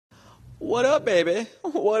What up, baby?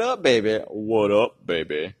 What up, baby? What up,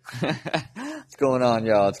 baby? What's going on,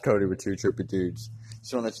 y'all? It's Cody with Two Trippy Dudes.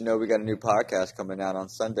 Just want to let you know we got a new podcast coming out on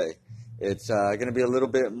Sunday. It's going to be a little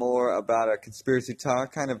bit more about a conspiracy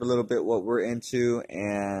talk, kind of a little bit what we're into,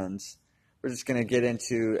 and we're just going to get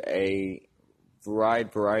into a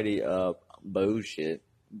wide variety of bullshit.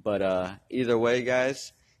 But either way,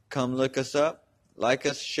 guys, come look us up, like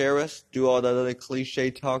us, share us, do all that other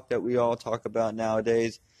cliche talk that we all talk about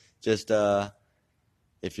nowadays. Just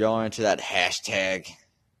if y'all are into that hashtag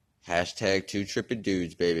Two Trippy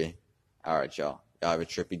Dudes, baby. All right, y'all. Y'all have a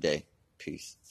trippy day. Peace.